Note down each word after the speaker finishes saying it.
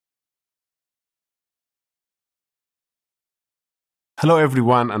Hello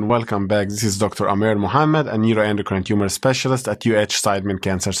everyone and welcome back. This is Dr. Amr Mohamed, a neuroendocrine tumor specialist at Seidman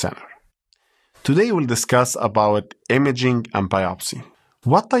Cancer Center. Today we'll discuss about imaging and biopsy.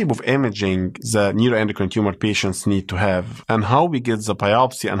 What type of imaging the neuroendocrine tumor patients need to have, and how we get the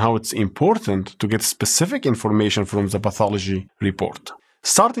biopsy, and how it's important to get specific information from the pathology report.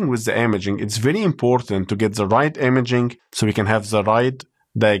 Starting with the imaging, it's very important to get the right imaging so we can have the right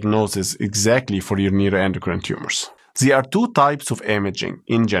diagnosis exactly for your neuroendocrine tumors. There are two types of imaging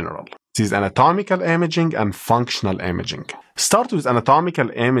in general. This is anatomical imaging and functional imaging. Start with anatomical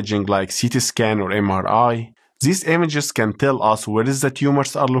imaging like CT scan or MRI. These images can tell us where the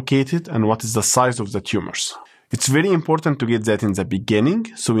tumors are located and what is the size of the tumors. It's very important to get that in the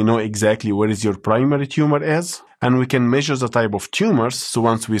beginning so we know exactly where your primary tumor is, and we can measure the type of tumors, so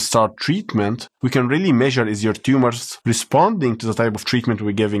once we start treatment, we can really measure is your tumors responding to the type of treatment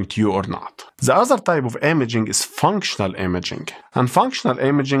we're giving to you or not. The other type of imaging is functional imaging. And functional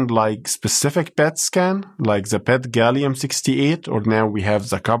imaging like specific PET scan, like the PET gallium-68, or now we have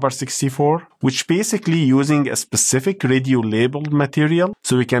the copper-64, which basically using a specific radio-labeled material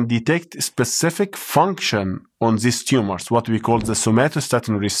so we can detect specific function on these tumors, what we call the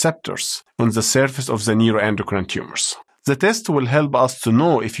somatostatin receptors on the surface of the neuroendocrine tumors. The test will help us to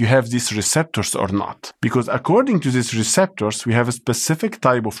know if you have these receptors or not, because according to these receptors, we have a specific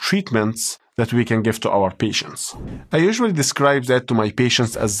type of treatments that we can give to our patients. I usually describe that to my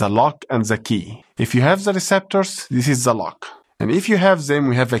patients as the lock and the key. If you have the receptors, this is the lock. And if you have them,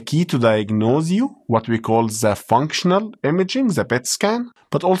 we have a key to diagnose you, what we call the functional imaging, the PET scan.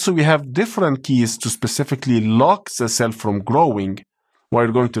 But also we have different keys to specifically lock the cell from growing. We're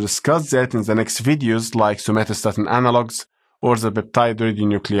going to discuss that in the next videos like somatostatin analogs or the peptide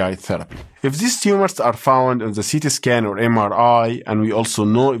radionuclide therapy. If these tumors are found on the CT scan or MRI, and we also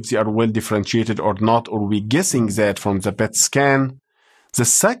know if they are well differentiated or not, or we're guessing that from the PET scan, the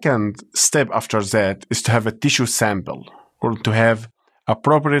second step after that is to have a tissue sample, or to have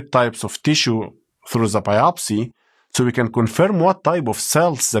appropriate types of tissue through the biopsy so we can confirm what type of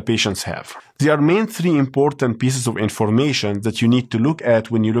cells the patients have. There are main three important pieces of information that you need to look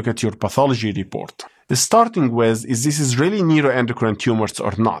at when you look at your pathology report. Starting with, is this really neuroendocrine tumors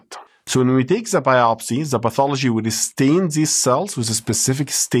or not? So when we take the biopsy, the pathology will stain these cells with specific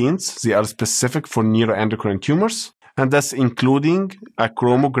stains. They are specific for neuroendocrine tumors. And that's including a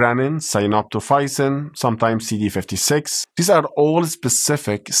chromogranin, synaptophysin, sometimes CD56. These are all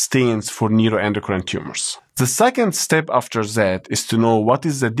specific stains for neuroendocrine tumors. The second step after that is to know what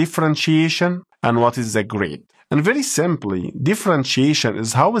is the differentiation and what is the grade. And very simply, differentiation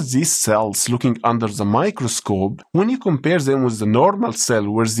is how is these cells looking under the microscope when you compare them with the normal cell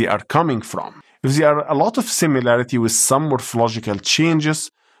where they are coming from. If there are a lot of similarity with some morphological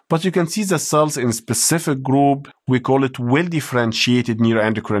changes, but you can see the cells in a specific group, we call it well-differentiated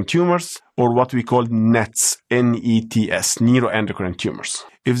neuroendocrine tumors, or what we call NETs, N-E-T-S, neuroendocrine tumors.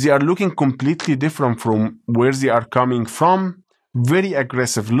 If they are looking completely different from where they are coming from, very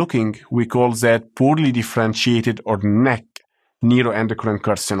aggressive looking, we call that poorly differentiated or NEC, neuroendocrine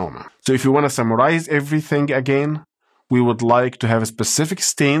carcinoma. So if you want to summarize everything again, we would like to have specific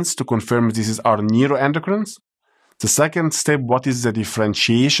stains to confirm this is our neuroendocrines. The second step, what is the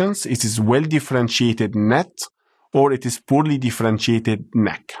differentiations? It is well-differentiated NET or it is poorly differentiated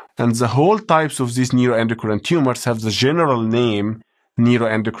NEC. And the whole types of these neuroendocrine tumors have the general name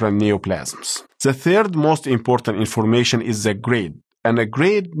neuroendocrine neoplasms. The third most important information is the grade. And a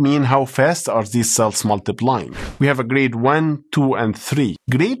grade means how fast are these cells multiplying. We have a grade 1, 2, and 3.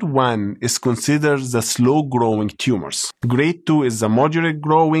 Grade 1 is considered the slow-growing tumors. Grade 2 is the moderate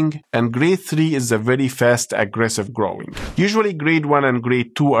growing, and grade 3 is the very fast aggressive growing. Usually grade 1 and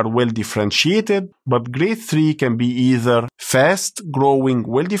grade 2 are well differentiated, but grade 3 can be either fast growing,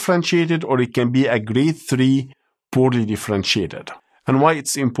 well differentiated, or it can be a grade 3 poorly differentiated. And why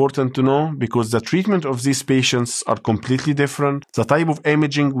it's important to know? Because the treatment of these patients are completely different. The type of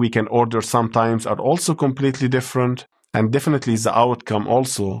imaging we can order sometimes are also completely different. And definitely the outcome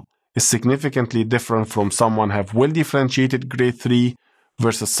also is significantly different from someone have well-differentiated grade 3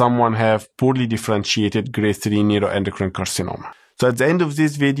 versus someone have poorly differentiated grade 3 neuroendocrine carcinoma. So at the end of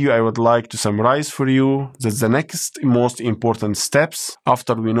this video, I would like to summarize for you that the next most important steps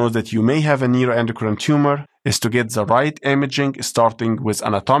after we know that you may have a neuroendocrine tumor is to get the right imaging, starting with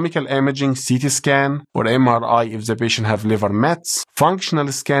anatomical imaging, CT scan, or MRI if the patient have liver mets,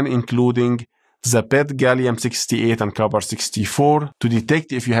 functional scan including the PET gallium-68 and copper-64 to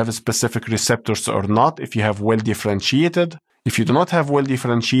detect if you have specific receptors or not, if you have well differentiated. If you do not have well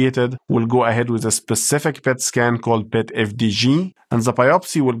differentiated, we'll go ahead with a specific PET scan called PET FDG, and the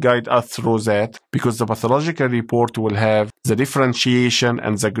biopsy will guide us through that because the pathological report will have the differentiation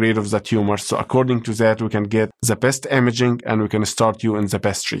and the grade of the tumor. So according to that, we can get the best imaging and we can start you in the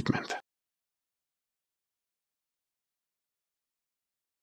best treatment.